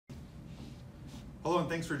Hello and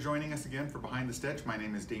thanks for joining us again for Behind the Stitch. My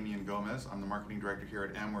name is Damien Gomez. I'm the Marketing Director here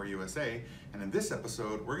at Amwear USA. And in this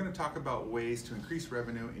episode, we're going to talk about ways to increase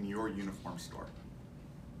revenue in your uniform store.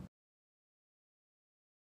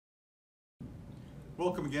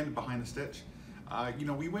 Welcome again to Behind the Stitch.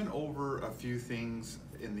 We went over a few things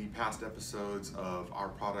in the past episodes of our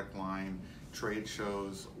product line, trade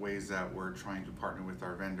shows, ways that we're trying to partner with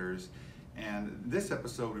our vendors. And this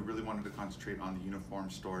episode, we really wanted to concentrate on the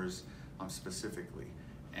uniform stores specifically,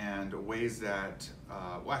 and ways that,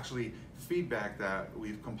 feedback that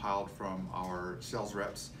we've compiled from our sales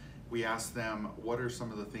reps. We asked them, what are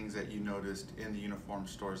some of the things that you noticed in the uniform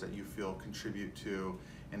stores that you feel contribute to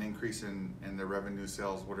an increase in their revenue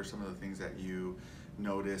sales? What are some of the things that you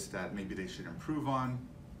noticed that maybe they should improve on?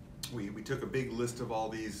 We took a big list of all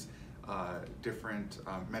these different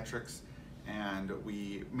metrics, and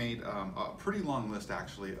we made a pretty long list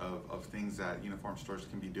actually of things that uniform stores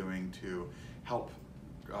can be doing to help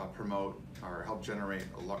promote or help generate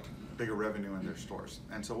a lot bigger revenue in their stores.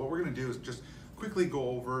 And so what we're going to do is just quickly go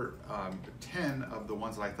over 10 of the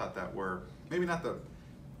ones that I thought that were maybe not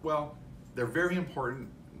they're very important.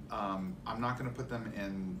 I'm not going to put them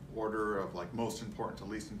in order of like most important to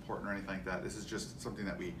least important or anything like that. This is just something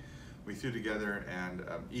that we threw together, and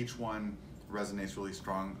each one resonates really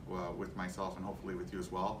strong with myself and hopefully with you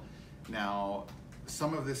as well. Now,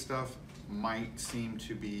 some of this stuff might seem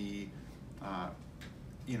to be, I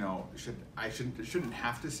shouldn't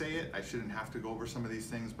have to say it. I shouldn't have to go over some of these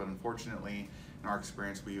things, but unfortunately, in our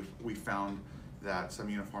experience, we found that some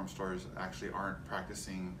uniform stores actually aren't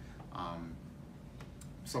practicing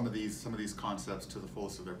some of these concepts to the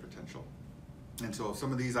fullest of their potential. And so if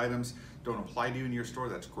some of these items don't apply to you in your store,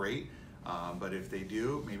 that's great. But if they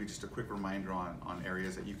do, maybe just a quick reminder on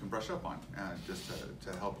areas that you can brush up on, just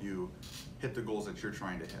to help you hit the goals that you're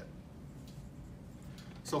trying to hit.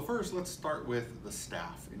 So first, let's start with the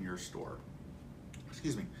staff in your store.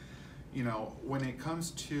 Excuse me. When it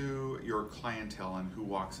comes to your clientele and who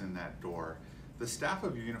walks in that door, the staff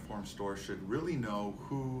of your uniform store should really know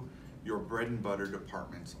who your bread and butter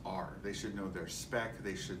departments are. They should know their spec.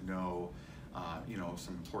 They should know,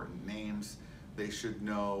 some important names. They should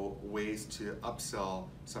know ways to upsell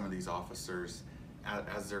some of these officers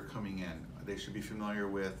as they're coming in. They should be familiar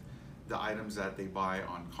with the items that they buy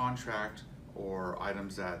on contract or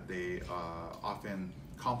items that they often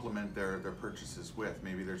complement their purchases with.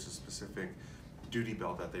 Maybe there's a specific duty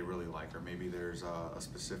belt that they really like, or maybe there's a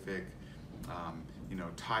specific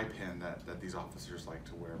tie pin that these officers like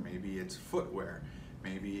to wear. Maybe it's footwear.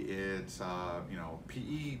 Maybe it's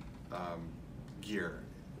PE gear.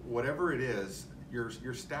 Whatever it is,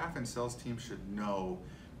 your staff and sales team should know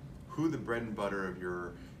who the bread and butter of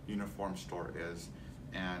your uniform store is,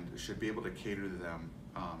 and should be able to cater to them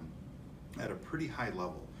at a pretty high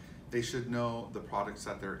level. They should know the products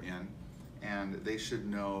that they're in, and they should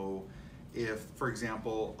know if, for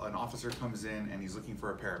example, an officer comes in and he's looking for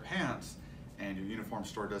a pair of pants and your uniform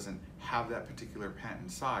store doesn't have that particular pant in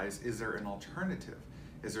size, is there an alternative?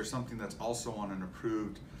 Is there something that's also on an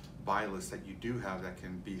approved buy list that you do have that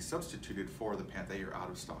can be substituted for the pant that you're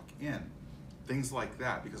out of stock in? Things like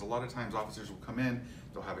that, because a lot of times officers will come in,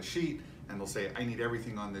 they'll have a sheet, and they'll say, I need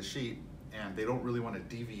everything on this sheet, and they don't really want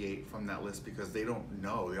to deviate from that list because they don't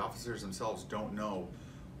know, the officers themselves don't know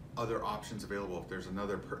other options available. If there's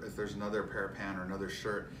another pair of pants or another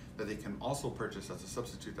shirt that they can also purchase as a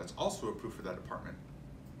substitute that's also approved for that department,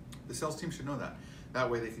 the sales team should know that. That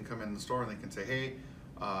way they can come in the store and they can say, hey,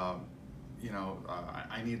 I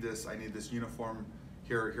need this uniform.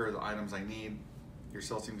 Here are the items I need. Your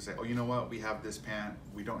sales team can say, oh, you know what? We have this pant.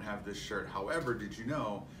 We don't have this shirt. However, did you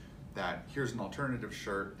know that here's an alternative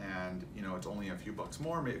shirt, and it's only a few bucks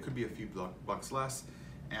more. Maybe it could be a few bucks less,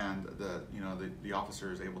 and the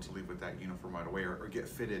officer is able to leave with that uniform right away, or get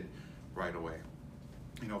fitted right away.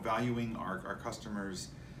 Valuing our customers'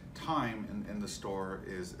 time in the store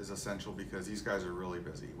is essential, because these guys are really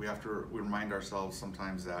busy. We remind ourselves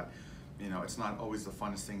sometimes that it's not always the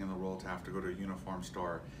funnest thing in the world to have to go to a uniform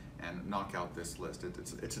store and knock out this list.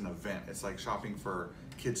 It's an event. It's like shopping for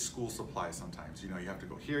kids' school supplies sometimes. You have to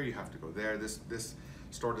go here, you have to go there. This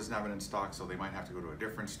store doesn't have it in stock, so they might have to go to a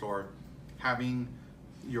different store. Having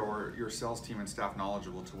your sales team and staff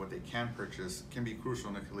knowledgeable to what they can purchase can be crucial,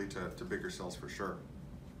 and it can lead to bigger sales for sure.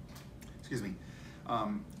 Excuse me.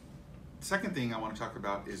 Second thing I want to talk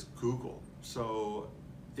about is Google. So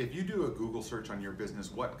if you do a Google search on your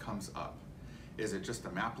business, what comes up? Is it just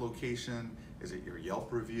the map location? Is it your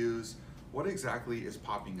Yelp reviews? What exactly is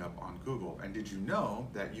popping up on Google? And did you know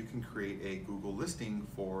that you can create a Google listing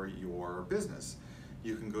for your business?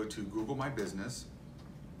 You can go to Google My Business,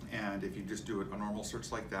 And if you just do a normal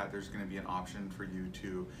search like that, there's going to be an option for you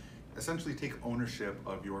to essentially take ownership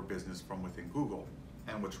of your business from within Google.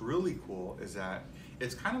 And what's really cool is that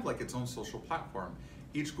it's kind of like its own social platform.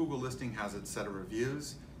 Each Google listing has its set of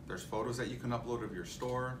reviews. There's photos that you can upload of your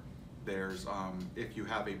store. There's, if you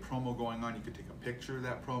have a promo going on, you could take a picture of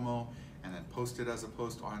that promo and then post it as a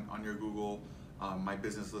post on your Google My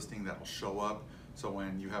Business listing that'll show up. So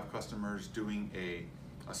when you have customers doing a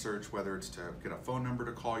search, whether it's to get a phone number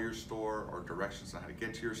to call your store or directions on how to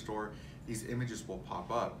get to your store, these images will pop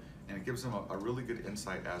up, and it gives them a really good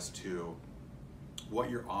insight as to what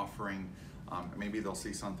you're offering. Maybe they'll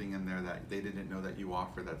see something in there that they didn't know that you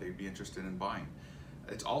offer that they'd be interested in buying.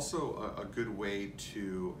 It's also a good way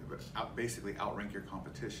to basically outrank your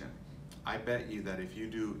competition. I bet you that if you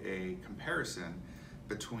do a comparison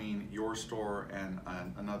between your store and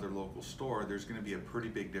another local store, there's going to be a pretty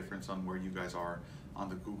big difference on where you guys are on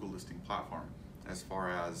the Google listing platform as far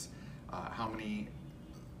as how many,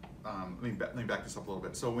 let me back this up a little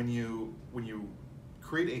bit. So when you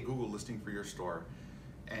create a Google listing for your store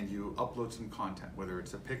and you upload some content, whether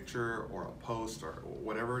it's a picture or a post or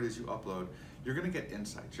whatever it is you upload, you're going to get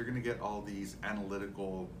insights. You're going to get all these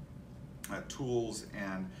analytical tools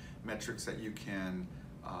and metrics that you can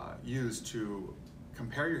use to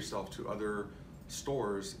compare yourself to other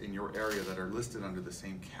stores in your area that are listed under the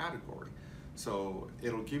same category. So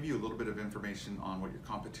it'll give you a little bit of information on what your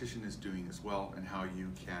competition is doing as well and how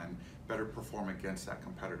you can better perform against that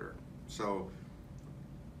competitor. So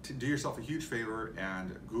to do yourself a huge favor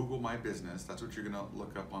and Google My Business, that's what you're gonna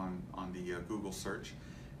look up on the Google search,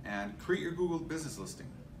 and create your Google business listing.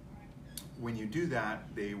 When you do that,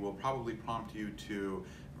 they will probably prompt you to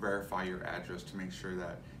verify your address to make sure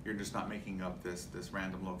that you're just not making up this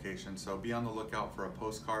random location. So be on the lookout for a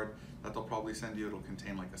postcard that they'll probably send you. It'll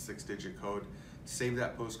contain like a 6-digit code. Save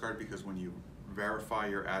that postcard, because when you verify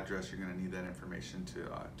your address, you're going to need that information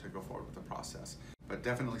to go forward with the process. But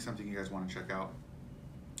definitely something you guys want to check out.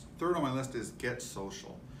 Third on my list is get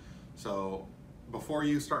social. So before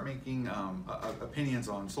you start making opinions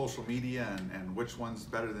on social media and which one's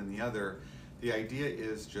better than the other, the idea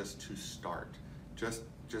is just to start.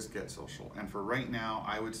 Just get social. And for right now,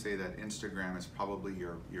 I would say that Instagram is probably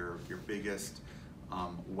your biggest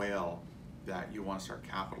whale that you want to start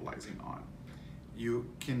capitalizing on. You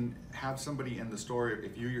can have somebody in the store,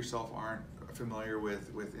 if you yourself aren't familiar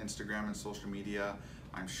with Instagram and social media,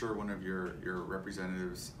 I'm sure one of your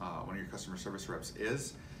representatives, one of your customer service reps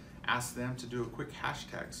is. Ask them to do a quick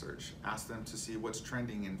hashtag search. Ask them to see what's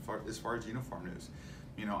trending as far as uniform news.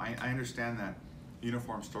 You know, I understand that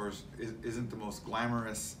uniform stores isn't the most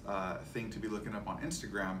glamorous thing to be looking up on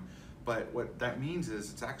Instagram, but what that means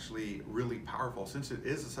is it's actually really powerful. Since it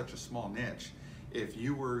is such a small niche, if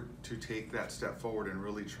you were to take that step forward and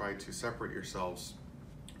really try to separate yourselves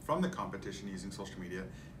from the competition using social media,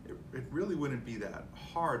 it really wouldn't be that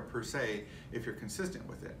hard per se if you're consistent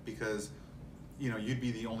with it, because you know, you'd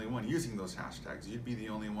be the only one using those hashtags. You'd be the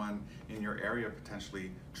only one in your area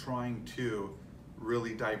potentially trying to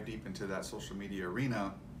really dive deep into that social media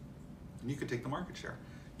arena, and you could take the market share.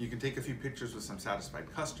 You can take a few pictures with some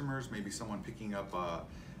satisfied customers, maybe someone picking up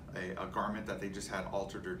a garment that they just had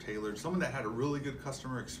altered or tailored, someone that had a really good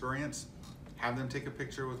customer experience. Have them take a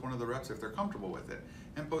picture with one of the reps if they're comfortable with it,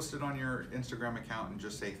 and post it on your Instagram account and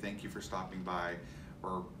just say, thank you for stopping by.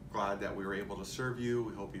 We're glad that we were able to serve you.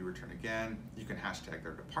 We hope you return again. You can hashtag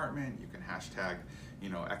their department. You can hashtag, you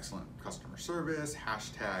know, excellent customer service,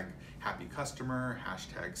 hashtag happy customer,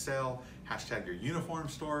 hashtag sale, hashtag your uniform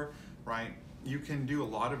store, right? You can do a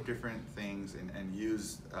lot of different things and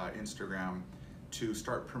use Instagram to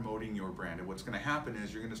start promoting your brand. And what's going to happen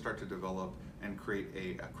is you're going to start to develop and create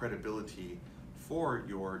a credibility for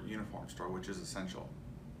your uniform store, which is essential.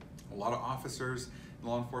 A lot of officers in the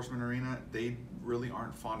law enforcement arena, they really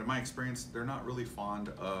aren't fond, in my experience, they're not really fond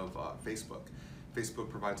of Facebook. Facebook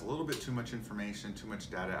provides a little bit too much information, too much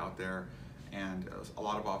data out there, and a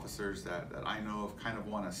lot of officers that I know of kind of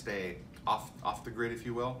want to stay off the grid, if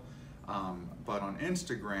you will. But on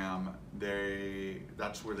Instagram,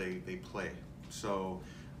 that's where they play. So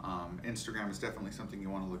Instagram is definitely something you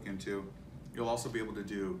want to look into. You'll also be able to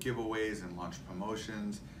do giveaways and launch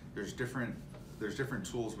promotions. There's different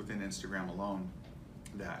tools within Instagram alone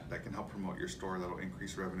that can help promote your store. That'll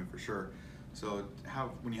increase revenue for sure. So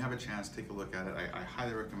when you have a chance, take a look at it. I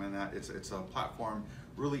highly recommend that. It's a platform,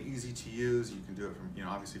 really easy to use. You can do it from, you know,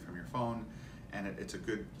 obviously from your phone, and it's a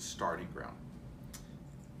good starting ground.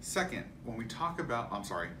 Second, when we talk about,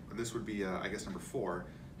 this would be I guess number 4.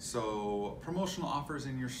 So promotional offers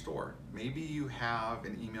in your store. Maybe you have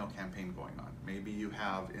an email campaign going on. Maybe you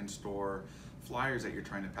have in-store flyers that you're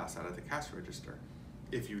trying to pass out at the cash register.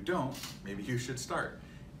 If you don't, maybe you should start.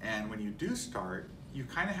 And when you do start, you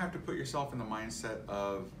kind of have to put yourself in the mindset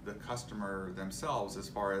of the customer themselves as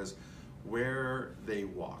far as where they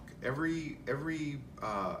walk. Every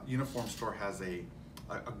uniform store has a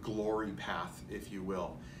glory path, if you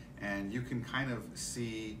will. And you can kind of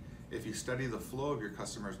see, if you study the flow of your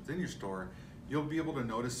customers within your store, you'll be able to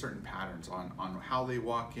notice certain patterns on how they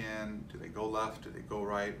walk in. Do they go left? Do they go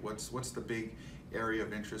right? What's the big area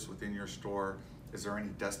of interest within your store? Is there any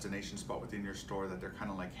destination spot within your store that they're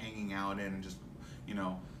kind of like hanging out in and just, you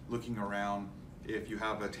know, looking around? If you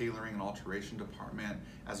have a tailoring and alteration department,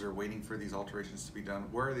 as they're waiting for these alterations to be done,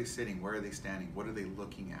 where are they sitting? Where are they standing? What are they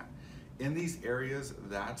looking at? In these areas,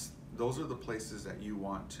 those are the places that you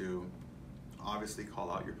want to obviously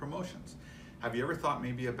call out your promotions. Have you ever thought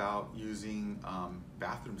maybe about using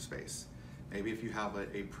bathroom space? Maybe if you have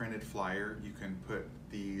a printed flyer, you can put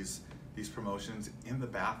these promotions in the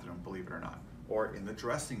bathroom, believe it or not, or in the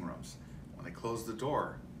dressing rooms. When they close the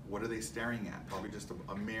door, what are they staring at? Probably just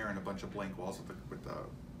a mirror and a bunch of blank walls with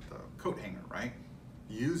the coat hanger, right?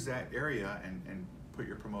 Use that area and put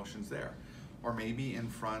your promotions there. Or maybe in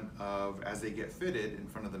front of, as they get fitted, in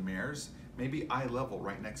front of the mirrors, maybe eye level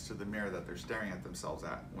right next to the mirror that they're staring at themselves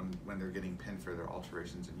at when they're getting pinned for their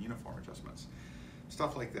alterations and uniform adjustments.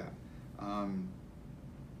 Stuff like that.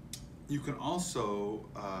 You can also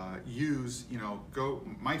use,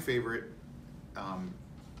 my favorite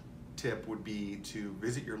tip would be to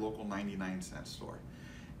visit your local 99-cent store.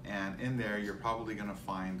 And in there, you're probably gonna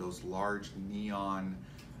find those large neon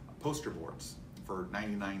poster boards for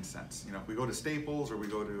 99 cents. If we go to Staples or we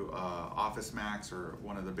go to Office Max or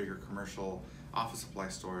one of the bigger commercial office supply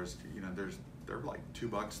stores, they're like $2,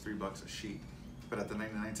 $3 a sheet. But at the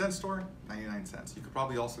 99-cent store, 99 cents. You could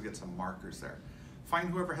probably also get some markers there. Find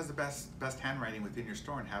whoever has the best handwriting within your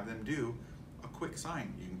store and have them do a quick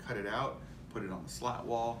sign. You can cut it out, put it on the slat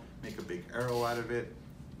wall, make a big arrow out of it.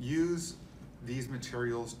 Use these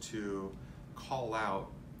materials to call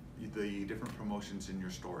out the different promotions in your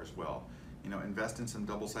store as well. Invest in some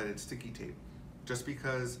double-sided sticky tape. Just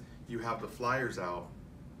because you have the flyers out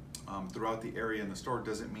throughout the area in the store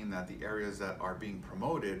doesn't mean that the areas that are being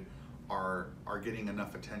promoted are getting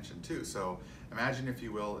enough attention too. So imagine, if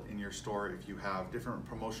you will, in your store, if you have different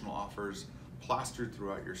promotional offers plastered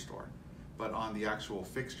throughout your store, but on the actual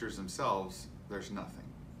fixtures themselves, there's nothing.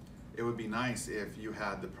 It would be nice if you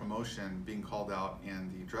had the promotion being called out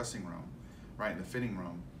in the dressing room, right in the fitting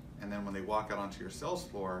room, and then when they walk out onto your sales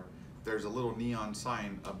floor, there's a little neon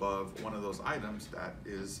sign above one of those items that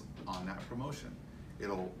is on that promotion.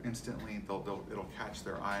 It'll instantly, it'll catch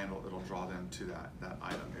their eye and it'll draw them to that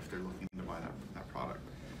item if they're looking to buy that product.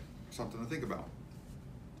 Something to think about.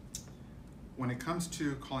 When it comes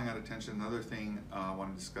to calling out attention, another thing I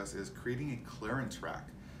want to discuss is creating a clearance rack.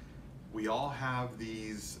 We all have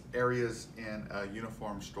these areas in a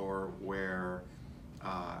uniform store where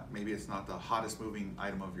maybe it's not the hottest moving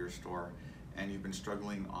item of your store, and you've been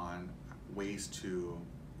struggling on ways to,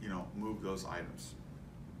 move those items.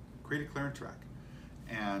 Create a clearance rack.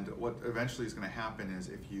 And what eventually is going to happen is,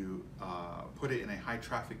 if you put it in a high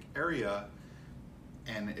traffic area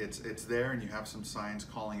and it's there and you have some signs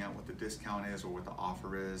calling out what the discount is or what the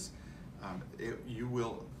offer is, you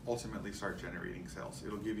will ultimately start generating sales.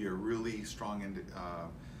 It'll give you a really strong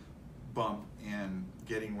bump in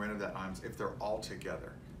getting rid of that items if they're all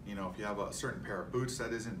together. If you have a certain pair of boots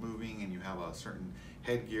that isn't moving, and you have a certain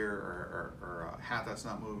headgear or a hat that's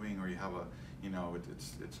not moving, or you have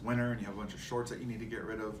it's winter and you have a bunch of shorts that you need to get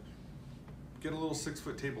rid of, get a little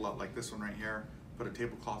 6-foot table out like this one right here, put a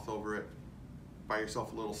tablecloth over it, buy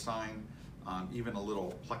yourself a little sign, even a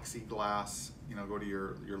little plexiglass, go to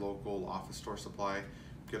your local office store supply,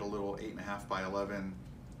 get a little 8.5 by 11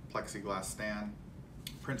 plexiglass stand,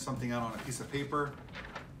 print something out on a piece of paper,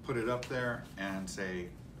 put it up there and say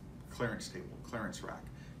clearance table, clearance rack.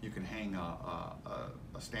 You can hang a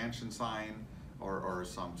stanchion sign or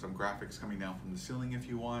some graphics coming down from the ceiling if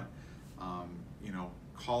you want.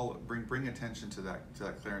 Bring attention to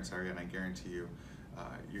that clearance area, and I guarantee you,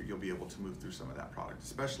 you'll be able to move through some of that product,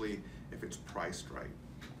 especially if it's priced right.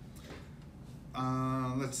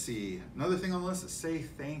 Let's see. Another thing on the list is say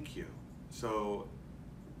thank you. So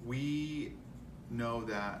we know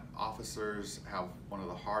that officers have one of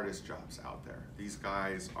the hardest jobs out there. These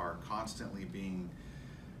guys are constantly being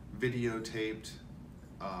videotaped.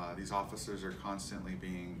 These officers are constantly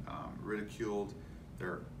being ridiculed.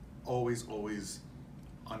 They're always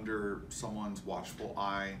under someone's watchful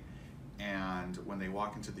eye. And when they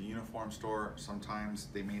walk into the uniform store, sometimes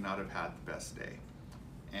they may not have had the best day.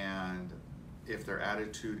 And if their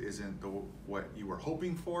attitude isn't what you were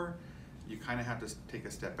hoping for, you kind of have to take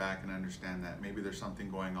a step back and understand that maybe there's something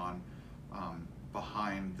going on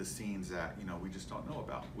behind the scenes that we just don't know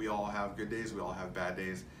about. We all have good days, we all have bad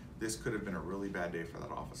days. This could have been a really bad day for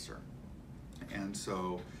that officer. And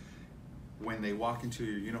so when they walk into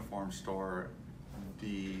your uniform store,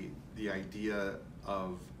 the idea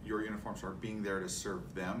of your uniform store being there to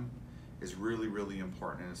serve them is really, really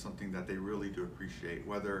important, and it's something that they really do appreciate.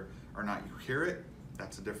 Whether or not you hear it,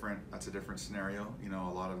 that's a different scenario. A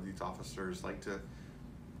lot of these officers like to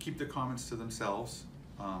keep the comments to themselves,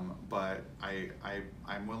 but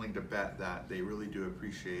I'm willing to bet that they really do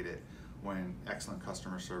appreciate it when excellent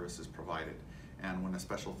customer service is provided and when a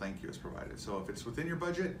special thank you is provided. So if it's within your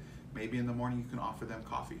budget, maybe in the morning you can offer them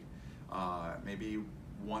coffee. Maybe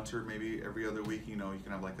once or maybe every other week, you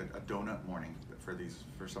can have like a donut morning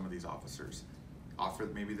for some of these officers.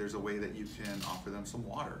 Maybe there's a way that you can offer them some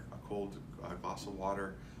water, a cold glass of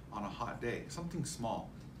water on a hot day, something small.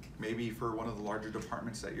 Maybe for one of the larger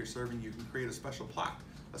departments that you're serving, you can create a special plaque,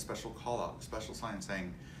 a special call out, a special sign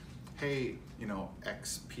saying, hey,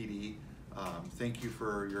 XPD, thank you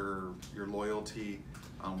for your loyalty.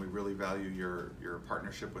 We really value your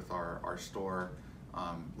partnership with our store.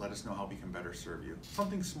 Let us know how we can better serve you.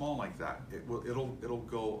 Something small like that. It'll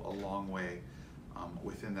go a long way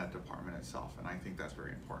within that department itself, and I think that's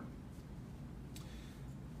very important.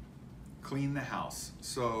 Clean the house.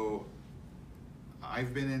 So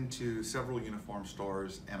I've been into several uniform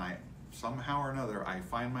stores, and somehow or another I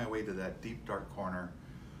find my way to that deep dark corner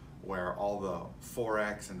where all the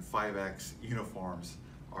 4X and 5X uniforms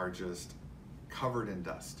are just covered in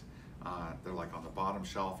dust. They're like on the bottom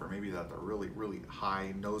shelf, or maybe that they're really, really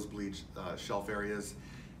high nosebleed shelf areas,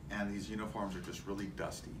 and these uniforms are just really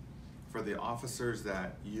dusty. For the officers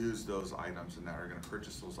that use those items and that are going to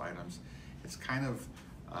purchase those items, it's kind of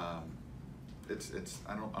I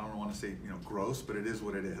don't want to say gross, but it is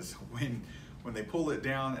what it is. When they pull it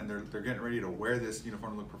down and they're getting ready to wear this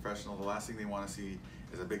uniform to look professional, the last thing they want to see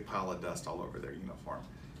is a big pile of dust all over their uniform.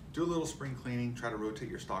 Do a little spring cleaning. Try to rotate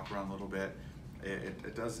your stock around a little bit.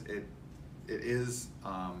 It is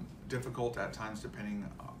difficult at times, depending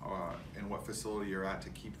in what facility you're at, to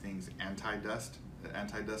keep things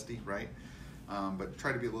anti-dusty, right? But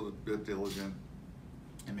try to be a little bit diligent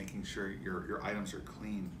in making sure your items are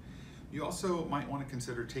clean. You also might want to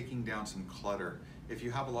consider taking down some clutter. If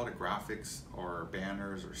you have a lot of graphics or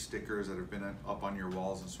banners or stickers that have been up on your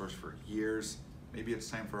walls and stores for years, maybe it's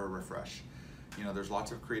time for a refresh. There's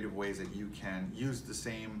lots of creative ways that you can use the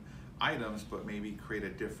same items, but maybe create a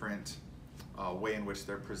different way in which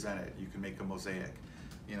they're presented. You can make a mosaic.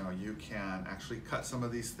 You can actually cut some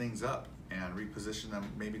of these things up and reposition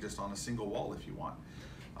them maybe just on a single wall if you want.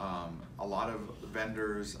 A lot of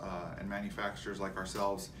vendors and manufacturers like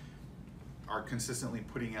ourselves are consistently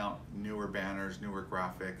putting out newer banners, newer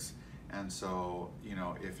graphics, and so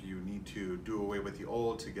if you need to do away with the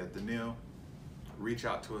old to get the new, reach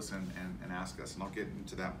out to us and ask us, and I'll get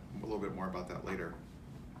into that a little bit more about that later.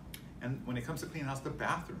 And when it comes to cleaning house, the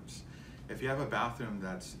bathrooms. If you have a bathroom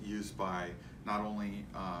that's used by not only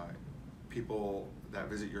people that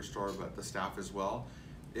visit your store, but the staff as well,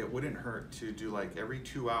 it wouldn't hurt to do like every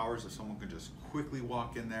 2 hours, if someone could just quickly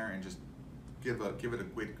walk in there and just give it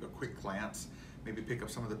a quick glance, maybe pick up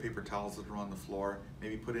some of the paper towels that are on the floor,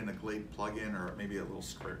 maybe put in a Glade plug-in or maybe a little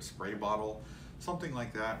spray bottle, something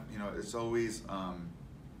like that. It's always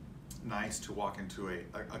nice to walk into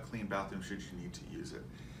a clean bathroom should you need to use it.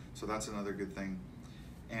 So that's another good thing.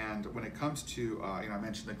 And when it comes to, I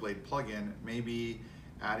mentioned the Glade plug-in, maybe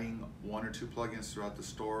adding 1 or 2 plugins throughout the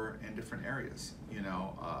store in different areas.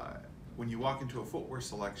 When you walk into a footwear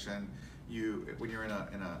selection, when you're in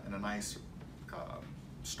a nice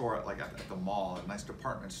store at the mall, a nice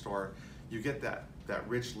department store, you get that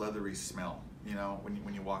rich leathery smell.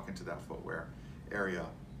 When you walk into that footwear area.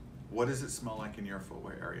 What does it smell like in your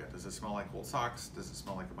footwear area? Does it smell like old socks? Does it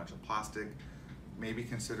smell like a bunch of plastic? Maybe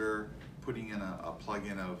consider putting in a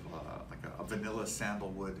plug-in of like a vanilla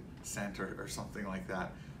sandalwood scent or something like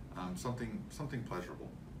that. Something pleasurable.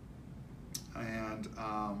 And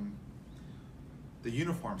the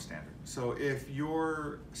uniform standard. So if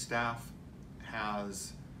your staff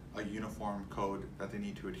has a uniform code that they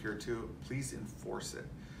need to adhere to, please enforce it.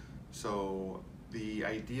 So the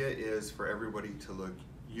idea is for everybody to look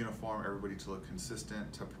uniform, everybody to look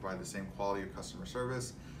consistent, to provide the same quality of customer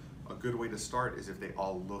service. A good way to start is if they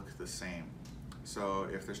all look the same. So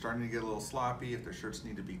if they're starting to get a little sloppy, if their shirts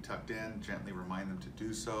need to be tucked in, gently remind them to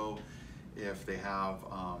do so. If they have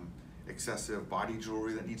excessive body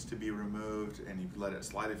jewelry that needs to be removed and you've let it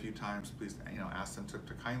slide a few times, please ask them to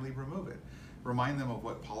kindly remove it. Remind them of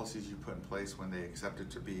what policies you put in place when they accept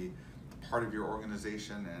it to be part of your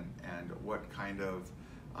organization and what kind of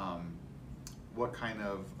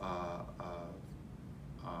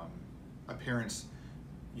appearance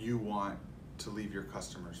you want to leave your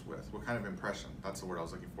customers with. What kind of impression, that's the word I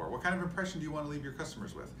was looking for. What kind of impression do you want to leave your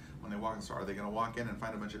customers with when they walk in the store? Are they going to walk in and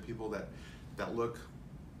find a bunch of people that look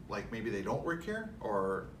like maybe they don't work here?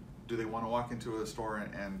 Or do they want to walk into a store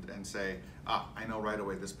and say, I know right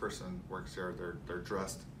away this person works here, they're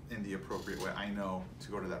dressed in the appropriate way, I know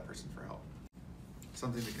to go to that person for help?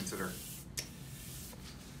 Something to consider.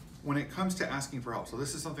 When it comes to asking for help, so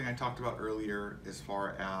this is something I talked about earlier as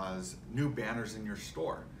far as new banners in your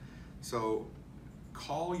store. So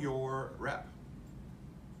call your rep,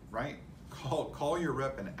 right? Call your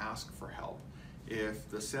rep and ask for help. If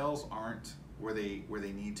the sales aren't where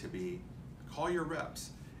they need to be, call your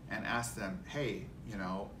reps and ask them, hey, you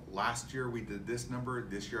know, last year we did this number,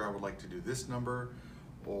 this year I would like to do this number,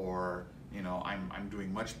 or, you know, I'm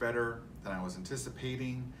doing much better than I was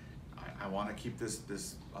anticipating. I want to keep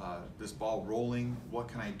this ball rolling. What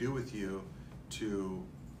can I do with you to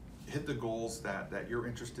hit the goals that you're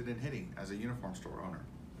interested in hitting as a uniform store owner?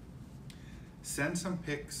 Send some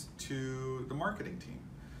pics to the marketing team.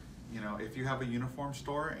 You know, if you have a uniform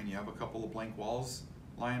store and you have a couple of blank walls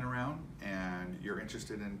lying around and you're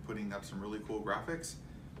interested in putting up some really cool graphics,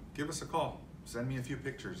 give us a call. Send me a few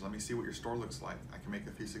pictures. Let me see what your store looks like. I can make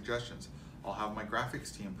a few suggestions. I'll have my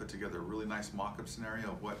graphics team put together a really nice mock-up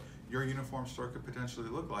scenario of what your uniform store could potentially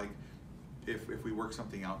look like if we work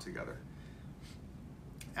something out together.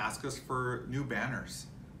 Ask us for new banners.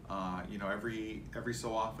 You know, every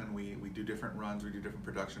so often we do different runs, we do different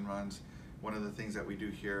production runs. One of the things that we do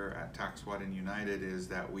here at Tax Squad and United is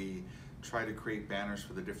that we try to create banners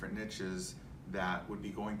for the different niches that would be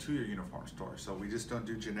going to your uniform store. So we just don't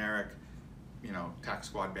do generic, you know, Tax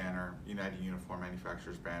Squad banner, United Uniform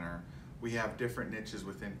Manufacturers banner. We have different niches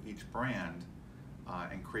within each brand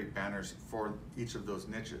and create banners for each of those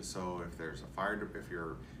niches. So if there's a fire, if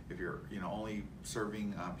you're you know only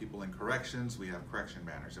serving people in corrections, we have correction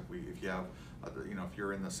banners. If you have you know, if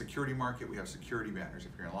you're in the security market, we have security banners.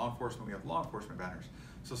 If you're in law enforcement, we have law enforcement banners.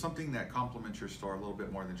 So something that complements your store a little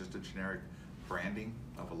bit more than just a generic branding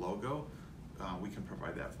of a logo, we can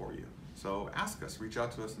provide that for you. So ask us, reach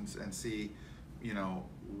out to us and see, you know,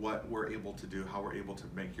 what we're able to do, how we're able to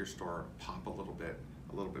make your store pop a little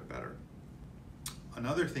bit better.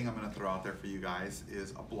 Another thing I'm going to throw out there for you guys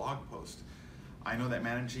is a blog post. I know that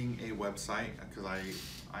managing a website, because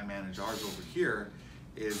I manage ours over here,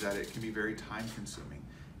 is that it can be very time consuming.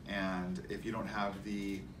 And if you don't have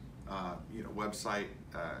the you know, website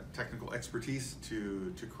technical expertise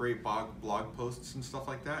to create blog posts and stuff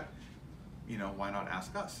like that, you know, why not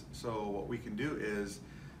ask us? So what we can do is,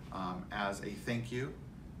 as a thank you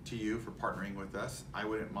to you for partnering with us, I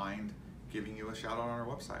wouldn't mind giving you a shout out on our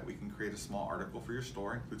website. We can create a small article for your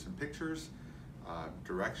store, include some pictures,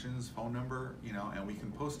 directions, phone number, you know, and we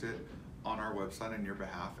can post it on our website on your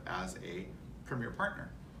behalf as a premier partner.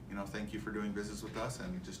 You know, thank you for doing business with us,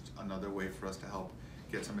 and just another way for us to help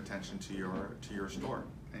get some attention to your store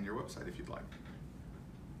and your website if you'd like.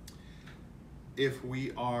 If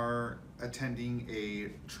we are attending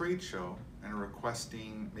a trade show and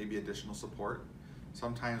requesting maybe additional support,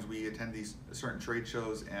 sometimes we attend these certain trade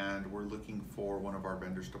shows and we're looking for one of our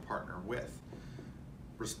vendors to partner with.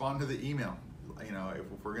 Respond to the email. You know, if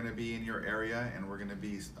we're going to be in your area and we're going to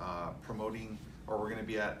be promoting, or we're going to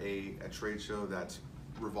be at a trade show that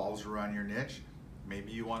revolves around your niche,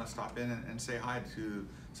 maybe you want to stop in and say hi to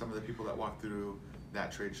some of the people that walk through that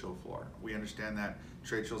trade show floor. We understand that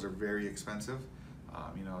trade shows are very expensive.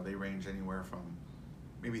 You know, they range anywhere from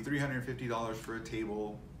maybe $350 for a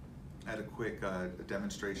table at a quick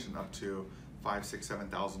demonstration up to $5,000, $6,000,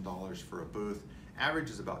 $7,000 for a booth. Average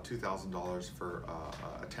is about $2,000 for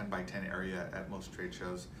a 10 by 10 area at most trade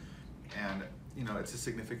shows. And you know, it's a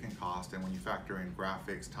significant cost, and when you factor in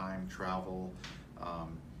graphics, time, travel,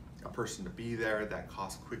 a person to be there, that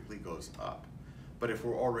cost quickly goes up. But if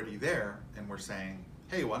we're already there and we're saying,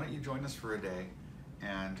 hey, why don't you join us for a day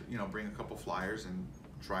and, you know, bring a couple flyers and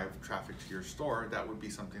drive traffic to your store, that would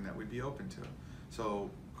be something that we'd be open to.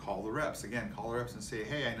 So call the reps. Again, call the reps and say,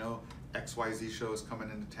 hey, I know XYZ show is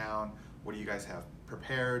coming into town. What do you guys have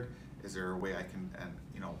prepared? Is there a way I can,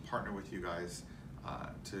 you know, partner with you guys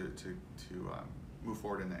to move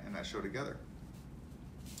forward in that show together?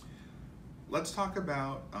 Let's talk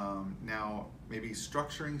about now maybe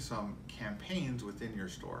structuring some campaigns within your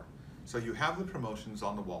store. So you have the promotions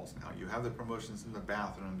on the walls now. You have the promotions in the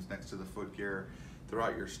bathrooms, next to the footgear,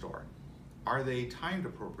 throughout your store. Are they timed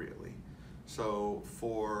appropriately? So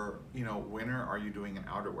for winter, are you doing an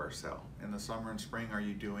outerwear sale? In the summer and spring, are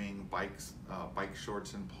you doing bike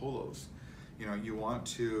shorts and polos? You want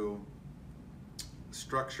to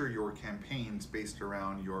structure your campaigns based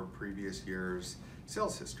around your previous year's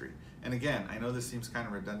sales history. And again, I know this seems kind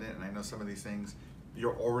of redundant, and I know some of these things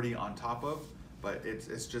you're already on top of, but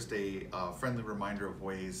it's just a friendly reminder of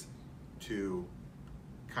ways to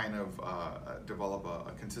kind of develop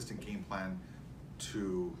a consistent game plan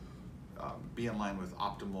to be in line with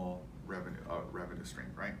optimal revenue stream,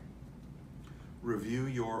 right? Review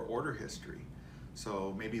your order history.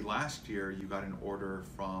 So maybe last year you got an order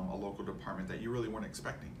from a local department that you really weren't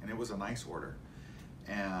expecting, and it was a nice order.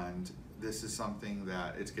 And this is something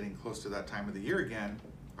that it's getting close to that time of the year again.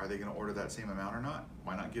 Are they going to order that same amount or not?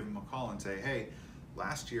 Why not give them a call and say, hey,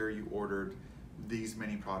 last year you ordered these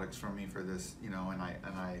many products from me for this, and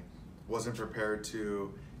I wasn't prepared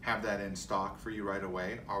to have that in stock for you right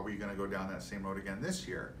away. Are we going to go down that same road again this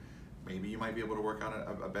year? Maybe you might be able to work out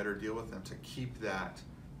a better deal with them to keep that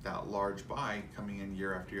large buy coming in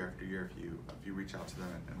year after year after year if you reach out to them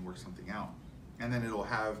and work something out. And then it'll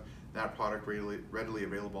have that product readily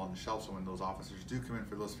available on the shelf, so when those officers do come in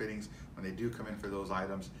for those fittings, when they do come in for those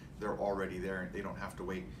items, they're already there, and they don't have to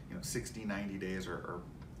wait 60, 90 days or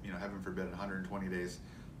heaven forbid 120 days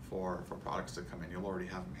for products to come in. You'll already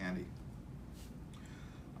have them handy.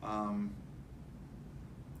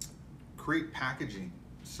 Create packaging.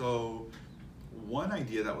 So one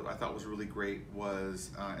idea that I thought was really great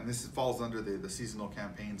was, and this falls under the seasonal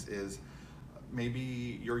campaigns, is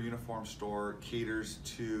maybe your uniform store caters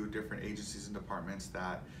to different agencies and departments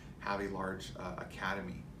that have a large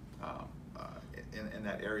academy in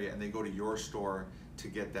that area, and they go to your store to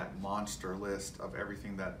get that monster list of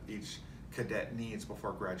everything that each cadet needs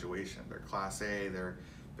before graduation. Their Class A, their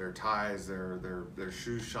ties, their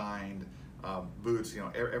shoes shined, boots,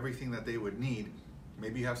 everything that they would need.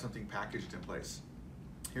 Maybe you have something packaged in place.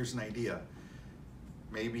 Here's an idea.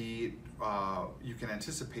 Maybe you can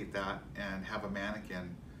anticipate that and have a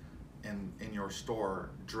mannequin in your store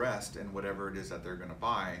dressed in whatever it is that they're gonna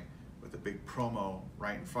buy, with a big promo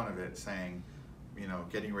right in front of it saying,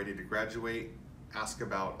 getting ready to graduate, ask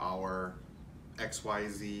about our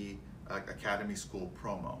XYZ Academy School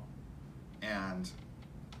promo. And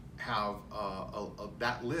have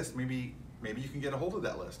that list. Maybe you can get a hold of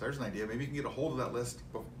that list. There's an idea. Maybe you can get a hold of that list.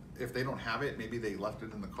 If they don't have it, maybe they left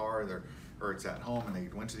it in the car, or it's at home and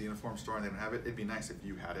they went to the uniform store and they don't have it. It'd be nice if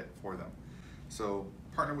you had it for them. So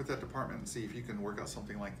partner with that department and see if you can work out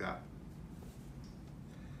something like that.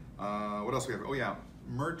 What else we have? Oh yeah,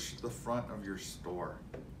 merch the front of your store.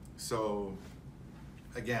 So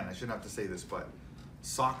again, I shouldn't have to say this, but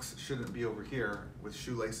socks shouldn't be over here with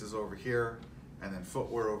shoelaces over here, and then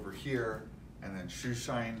footwear over here, and then shoe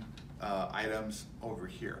shine items over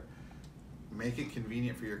here. Make it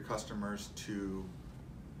convenient for your customers to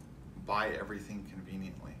buy everything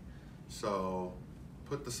conveniently. So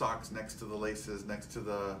put the socks next to the laces, next to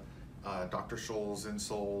the Dr. Scholl's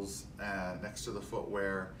insoles, next to the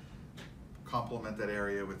footwear. Complement that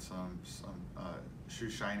area with some shoe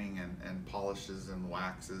shining and polishes and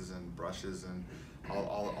waxes and brushes and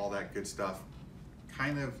all that good stuff.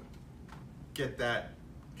 Kind of get that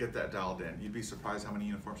dialed in. You'd be surprised how many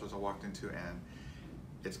uniform stores I walked into, and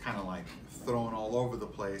it's kind of like thrown all over the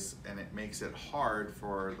place, and it makes it hard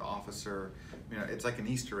for the officer. It's like an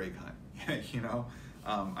Easter egg hunt.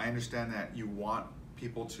 I understand that you want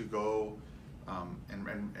people to go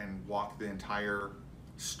and walk the entire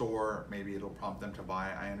store. Maybe it'll prompt them to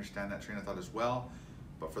buy. I understand that train of thought as well.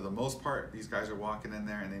 But for the most part, these guys are walking in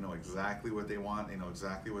there and they know exactly what they want. They know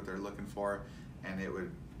exactly what they're looking for, and it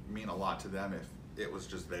would mean a lot to them if it was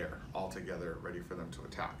just there all together, ready for them to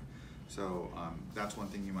attack. So that's one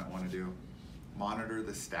thing you might want to do. Monitor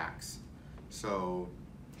the stacks. So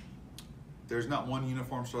there's not one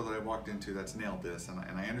uniform store that I walked into that's nailed this, and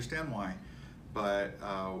I understand why, but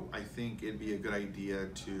I think it'd be a good idea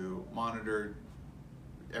to monitor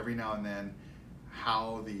every now and then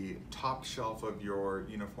how the top shelf of your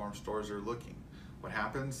uniform stores are looking. What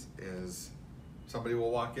happens is somebody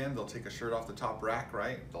will walk in, they'll take a shirt off the top rack,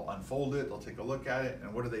 right? They'll unfold it, they'll take a look at it,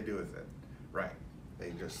 and what do they do with it? Right,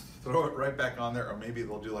 they just throw it right back on there, or maybe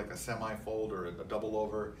they'll do like a semi-fold or a double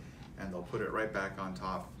over, and they'll put it right back on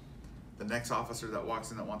top. The next officer that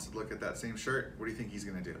walks in that wants to look at that same shirt, what do you think he's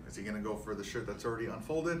gonna do? Is he gonna go for the shirt that's already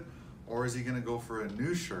unfolded, or is he gonna go for a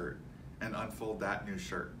new shirt and unfold that new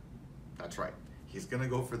shirt? That's right, he's gonna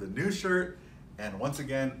go for the new shirt, and once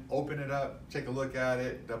again, open it up, take a look at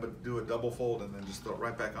it, do a double fold, and then just throw it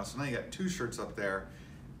right back on. So now you got two shirts up there,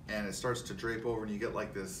 and it starts to drape over, and you get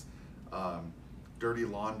like this dirty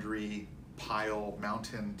laundry pile,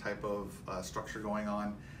 mountain type of structure going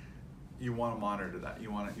on, you want to monitor that.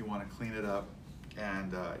 You want to clean it up,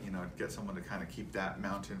 and you know, get someone to kind of keep that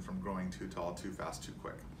mountain from growing too tall, too fast, too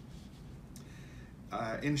quick.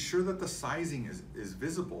 Ensure that the sizing is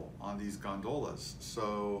visible on these gondolas.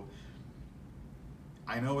 So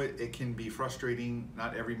I know it can be frustrating.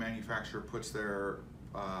 Not every manufacturer puts their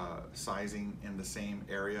sizing in the same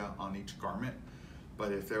area on each garment,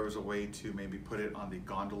 but if there was a way to maybe put it on the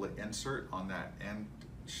gondola insert on that end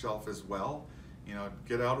shelf as well, you know,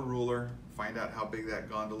 get out a ruler, find out how big that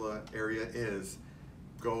gondola area is,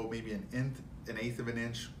 go maybe an eighth of an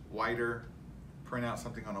inch wider, print out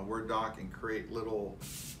something on a Word doc and create little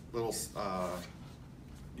you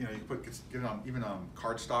know, you can get it on even on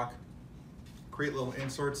cardstock, create little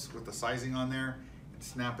inserts with the sizing on there and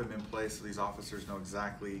snap them in place so these officers know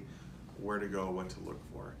exactly where to go, what to look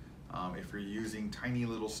for. If you're using tiny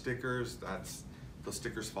little stickers, those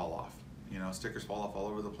stickers fall off. You know, stickers fall off all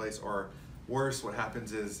over the place, or worse, what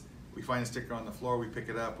happens is we find a sticker on the floor, we pick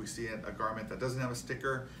it up, we see a garment that doesn't have a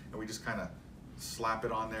sticker, and we just kind of slap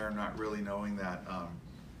it on there, not really knowing that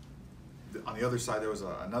on the other side there was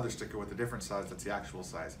another sticker with a different size that's the actual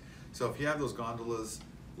size. So if you have those gondolas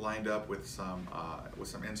lined up with some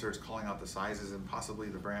inserts calling out the sizes and possibly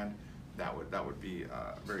the brand, that would be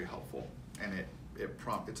very helpful, and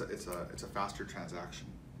it's a faster transaction.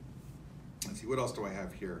 Let's see, what else do I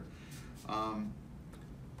have here?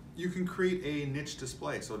 You can create a niche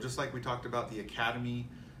display. So just like we talked about the Academy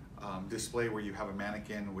display where you have a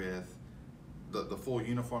mannequin with the full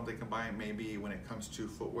uniform they can buy, maybe when it comes to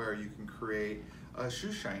footwear, you can create a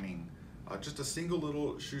shoe shining, just a single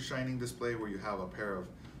little shoe shining display where you have a pair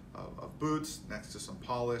of boots next to some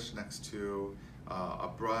polish, next to a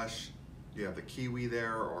brush. You have the Kiwi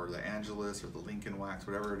there, or the Angelus, or the Lincoln Wax,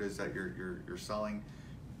 whatever it is that you're selling.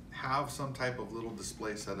 Have some type of little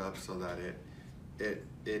display set up so that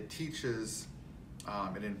it teaches,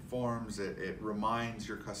 it informs, it reminds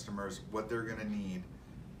your customers what they're going to need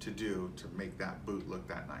to do to make that boot look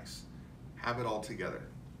that nice. Have it all together.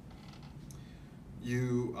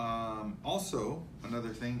 You also, another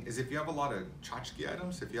thing is, if you have a lot of tchotchke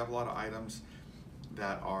items, if you have a lot of items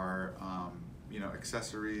that are you know,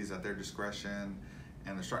 accessories at their discretion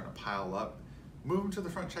and they're starting to pile up, move them to the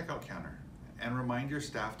front checkout counter and remind your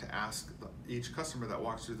staff to ask each customer that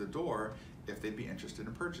walks through the door if they'd be interested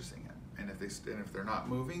in purchasing it. And if they're not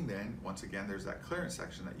moving, then once again there's that clearance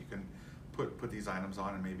section that you can put these items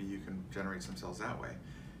on, and maybe you can generate some sales that way.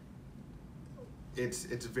 It's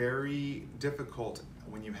very difficult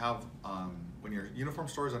when you have when your uniform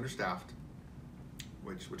store is understaffed,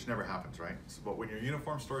 which never happens, right? So, but when your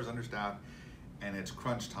uniform store is understaffed and it's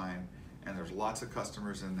crunch time and there's lots of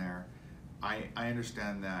customers in there, I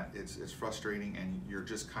understand that it's frustrating, and you're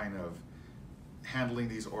just kind of handling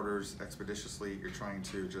these orders expeditiously. You're trying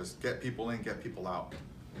to just get people in, get people out.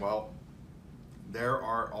 Well, there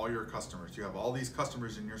are all your customers. You have all these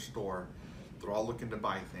customers in your store. They're all looking to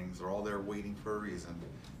buy things. They're all there waiting for a reason.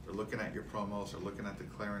 They're looking at your promos. They're looking at the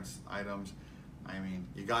clearance items. I mean,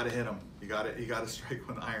 you got to hit them. You got to strike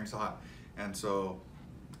when the iron's hot. And so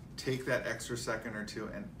take that extra second or two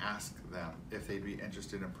and ask them if they'd be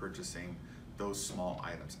interested in purchasing those small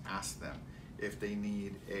items. Ask them if they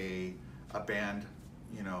need a band,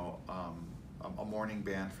 you know, a morning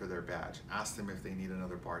band for their badge. Ask them if they need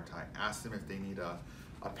another bar tie. Ask them if they need a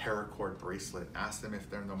paracord bracelet. Ask them if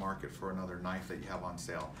they're in the market for another knife that you have on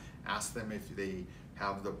sale. Ask them if they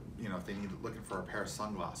have if they need looking for a pair of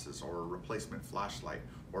sunglasses or a replacement flashlight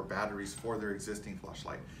or batteries for their existing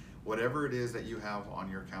flashlight. Whatever it is that you have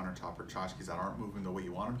on your countertop or tchotchkes that aren't moving the way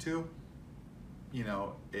you want them to, you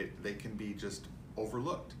know, they can be just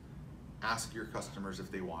overlooked. Ask your customers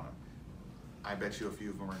if they want them. I bet you a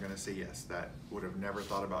few of them are going to say yes, that would have never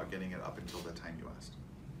thought about getting it up until the time you asked.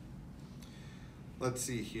 Let's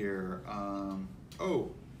see here.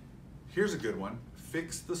 Oh, here's a good one.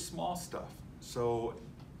 Fix the small stuff. So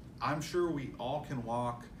I'm sure we all can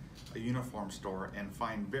walk a uniform store and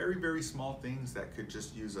find very, very small things that could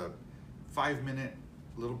just use a 5-minute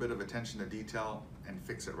little bit of attention to detail and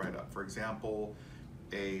fix it right up. For example,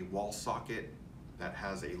 a wall socket that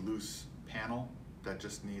has a loose panel that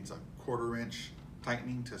just needs a 1/4 inch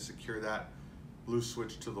tightening to secure that loose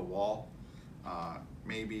switch to the wall.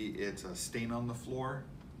 Maybe it's a stain on the floor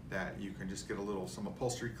that you can just get some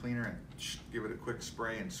upholstery cleaner and give it a quick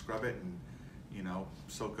spray and scrub it, and you know,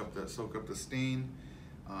 soak up the stain.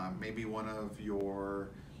 Maybe one of your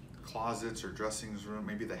closets or dressings room,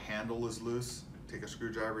 maybe the handle is loose. Take a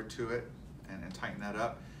screwdriver to it and tighten that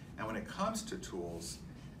up. And when it comes to tools,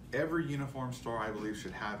 every uniform store, I believe,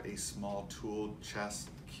 should have a small tool chest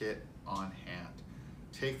kit on hand.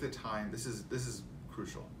 take the time. This is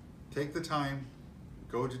crucial. Take the time,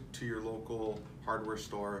 go to your local hardware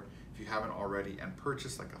store if you haven't already, and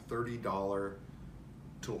purchase like a $30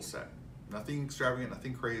 tool set. Nothing extravagant,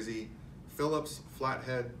 nothing crazy. Phillips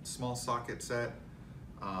flathead small socket set.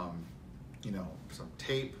 You know, some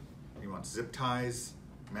tape. You want zip ties,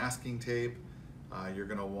 masking tape. You're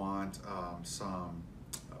gonna want some,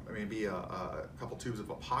 maybe a couple tubes of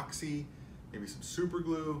epoxy, maybe some super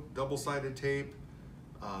glue, double-sided tape,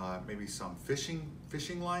 maybe some fishing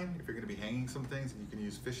line. If you're gonna be hanging some things, you can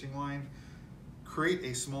use fishing line. Create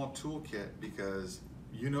a small toolkit, because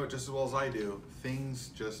you know it just as well as I do, things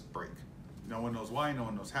just break. No one knows why, no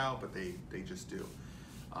one knows how, but they just do.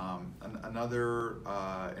 Another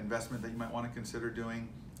investment that you might want to consider doing,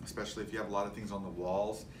 especially if you have a lot of things on the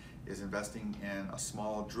walls, is investing in a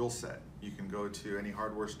small drill set. You can go to any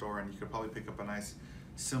hardware store and you could probably pick up a nice,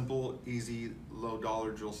 simple, easy,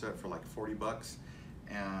 low-dollar drill set for like 40 bucks.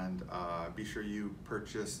 And be sure you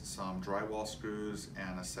purchase some drywall screws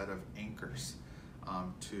and a set of anchors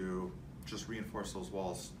to just reinforce those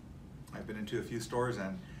walls. I've been into a few stores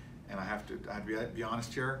and I have to be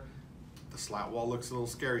honest here, the slat wall looks a little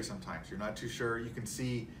scary sometimes. You're not too sure. You can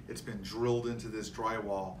see it's been drilled into this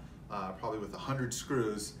drywall probably with 100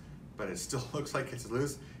 screws, but it still looks like it's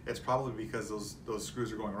loose. It's probably because those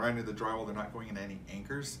screws are going right into the drywall. They're not going into any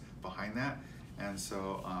anchors behind that. And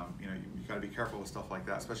so, you know, you gotta be careful with stuff like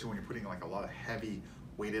that, especially when you're putting like a lot of heavy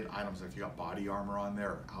weighted items. If you got body armor on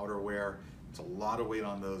there, or outerwear, it's a lot of weight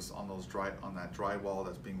on that drywall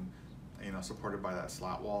that's being, you know, supported by that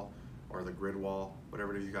slat wall or the grid wall,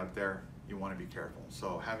 whatever it is you got there. You want to be careful.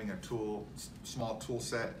 So having a small tool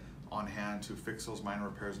set on hand to fix those minor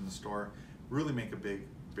repairs in the store really make a big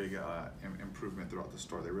improvement throughout the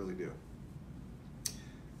store. They really do.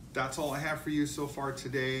 That's all I have for you so far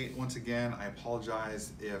today. Once again, I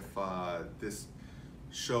apologize if this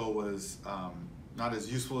show was not as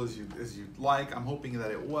useful as you'd like. I'm hoping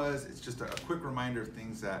that it was. It's just a quick reminder of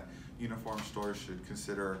things that uniform stores should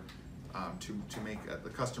consider to make the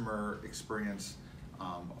customer experience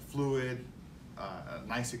fluid, a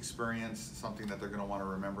nice experience, something that they're going to want to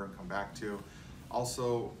remember and come back to.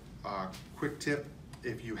 Also, quick tip,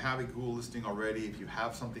 if you have a Google listing already, if you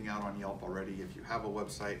have something out on Yelp already, if you have a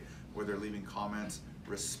website where they're leaving comments,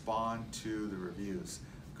 respond to the reviews.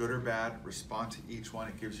 Good or bad, respond to each one.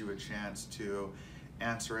 It gives you a chance to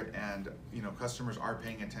answer it, and you know, customers are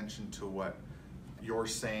paying attention to what you're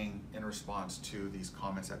saying in response to these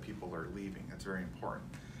comments that people are leaving. That's very important.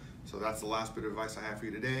 So that's the last bit of advice I have for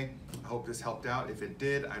you today. I hope this helped out. If it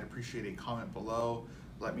did, I'd appreciate a comment below.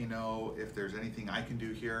 Let me know if there's anything I can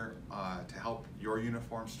do here to help your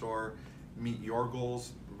uniform store meet your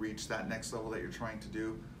goals, reach that next level that you're trying to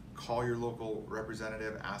do. Call your local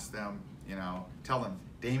representative, ask them, you know, tell them,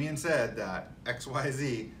 Damien said that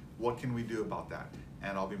XYZ, what can we do about that?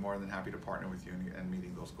 And I'll be more than happy to partner with you in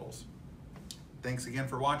meeting those goals. Thanks again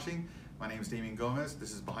for watching. My name is Damien Gomez.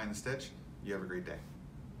 This is Behind the Stitch. You have a great day.